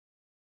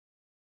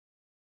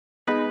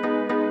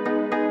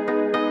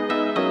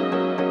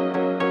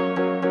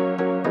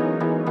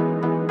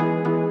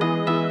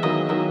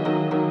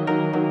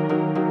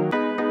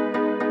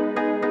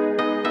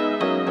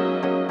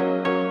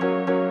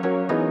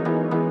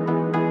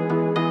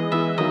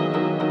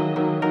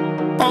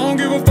don't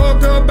give a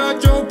fuck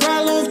about your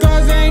problems,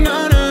 cause ain't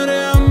none of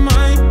them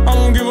mine. I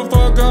don't give a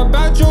fuck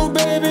about your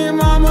baby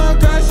mama,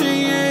 cause she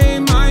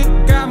ain't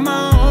mine. Got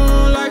my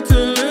own life to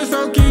live,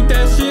 so keep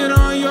that shit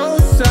on your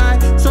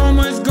side. So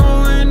much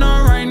going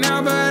on right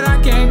now, but I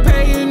can't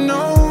pay you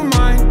no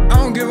mind. I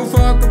don't give a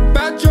fuck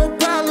about your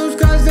problems,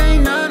 cause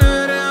ain't none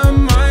of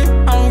them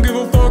mine. I don't give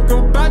a fuck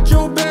about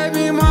your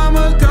baby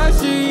mama,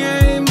 cause she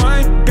ain't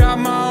mine. Got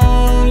my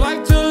own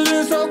life to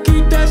live, so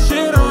keep that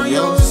shit on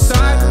your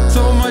side.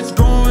 So much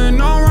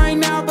going on right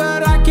now,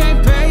 but I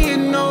can't pay you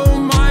no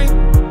mind.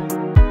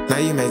 Now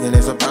you making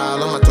this a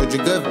problem. I told you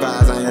good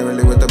vibes, I ain't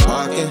really with the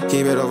parking.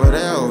 Keep it over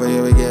there, over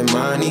here we get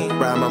money.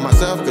 Ride by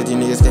myself, cause you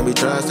niggas can't be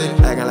trusted.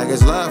 Acting like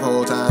it's love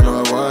whole time,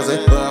 no it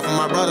wasn't. Love for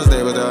my brothers,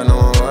 they was there, no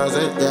one was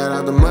it. Got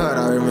out the mud,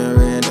 I remember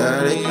being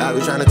dirty. I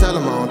be trying to tell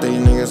them I don't think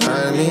you niggas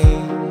heard me.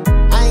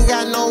 I ain't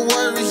got no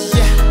worries,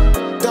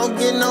 yeah. Don't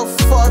get no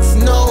fucks,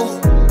 no.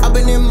 I've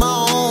been in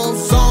my own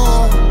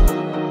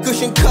zone.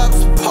 Cushion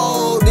cups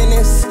pulled in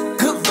this.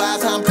 Good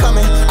vibes, how I'm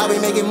coming. I be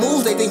making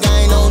moves, they think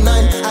I ain't know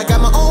nothing. I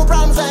got my own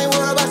problems, I ain't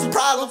worried about your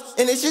problems.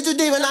 And this shit too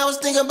deep and I was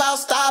thinking about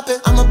stopping.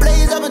 I'ma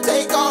blaze up and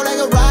take off like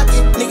a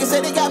rocket. Niggas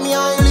say they got me,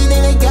 I don't really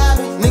think they got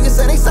me. Niggas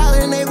say they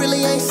solid and they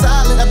really ain't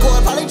solid. That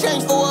boy probably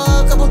changed for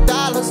a couple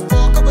dollars. I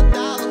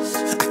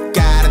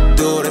gotta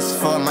do this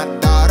for my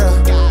daughter.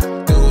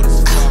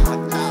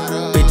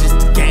 Bitches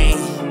the game.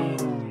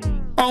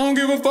 I don't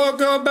give a fuck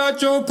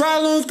about your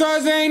problems,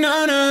 cause ain't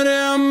none of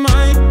them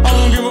mine. I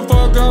don't give a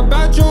fuck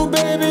about your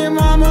baby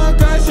mama,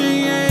 cause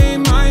she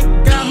ain't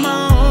mine. Got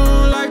my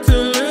own life to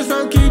live,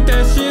 so keep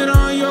that shit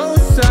on your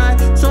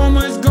side. So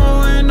much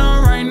going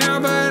on right now,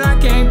 but I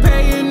can't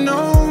pay you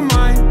no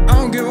mind. I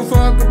don't give a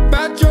fuck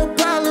about your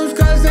problems,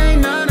 cause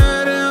ain't none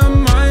of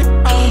them mine.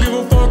 I don't give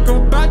a fuck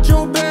about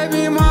your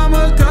baby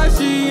mama, cause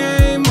she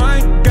ain't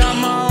mine. Got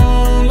my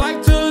own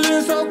life to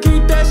live, so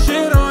keep that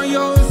shit on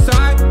your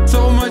side.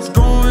 So much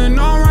going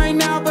on right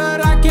now,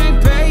 but I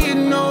can't pay you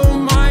no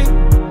mind.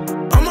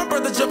 All my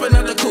brother jumping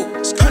out the coop.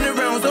 100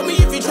 rounds on me,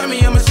 if you try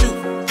me, I'ma shoot.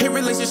 Hate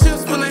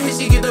relationships, when I hit,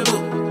 she get the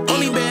boot.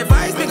 Only bad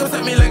vibes, make 'em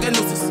set me like a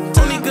nuisance.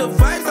 Only good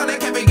vibes, all that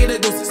cafe get a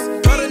deuces.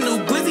 Bought a new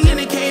glizzy and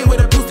it came with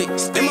a acoustic.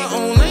 In my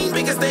own lane,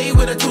 make her stay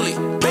with a toolie.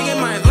 Banging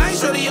my line,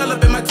 shorty all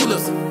up in my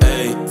tulips.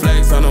 Ayy,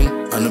 flex on them,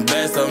 I'm the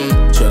best of them.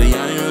 Shorty,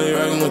 I ain't really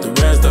rockin' with the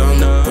rest of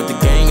them. With the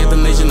gang at the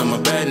nation, I'm a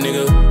bad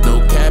nigga.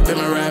 No cap in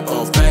my rap,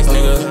 all facts,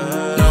 nigga.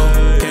 No,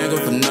 can't go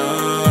for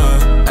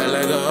none. Act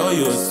like I owe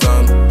you or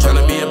something.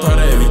 Tryna be a part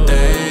of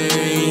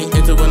everything.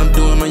 Into what I'm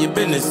doing, mind your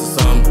business or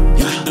something.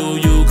 You can do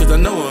you, cause I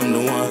know I'm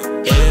the one.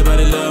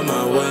 Everybody love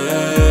my way.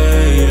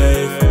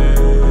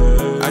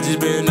 I just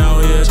been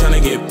out here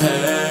tryna get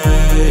paid.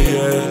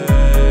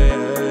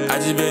 I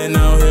just been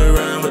out here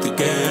around with the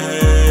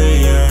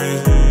gang.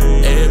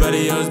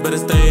 Everybody else better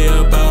stay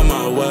up out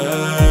my way.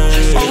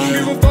 I don't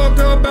give a fuck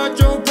about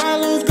your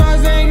problems,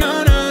 cause ain't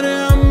none of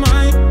them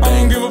mine. I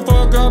don't give a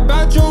fuck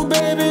about your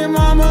baby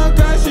mama,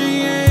 cause she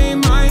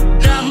ain't mine.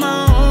 Got my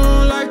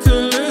own life to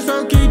live,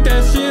 so keep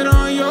that shit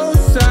on your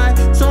side.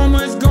 So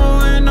much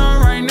going on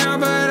right now,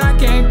 but I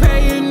can't pay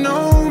you no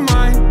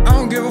mind. I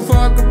don't give a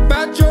fuck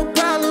about your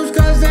problems,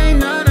 cause ain't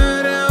none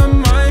of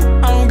them mine.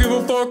 I don't give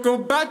a fuck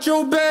about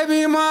your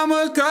baby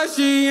mama, cause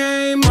she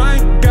ain't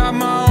mine. Got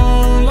my own